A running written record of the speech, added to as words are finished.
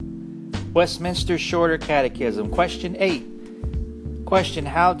Westminster Shorter Catechism, Question 8. Question: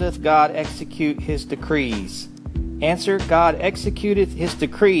 How doth God execute his decrees? Answer: God executeth his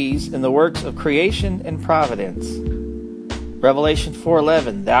decrees in the works of creation and providence. Revelation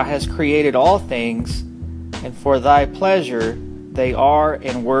 4:11. Thou hast created all things, and for thy pleasure they are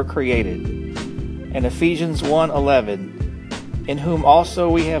and were created. And Ephesians 1:11. In whom also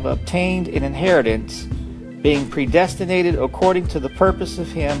we have obtained an inheritance, being predestinated according to the purpose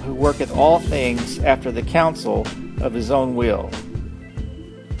of him who worketh all things after the counsel of his own will.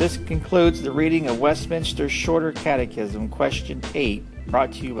 This concludes the reading of Westminster Shorter Catechism, Question 8,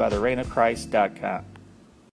 brought to you by thereignofchrist.com.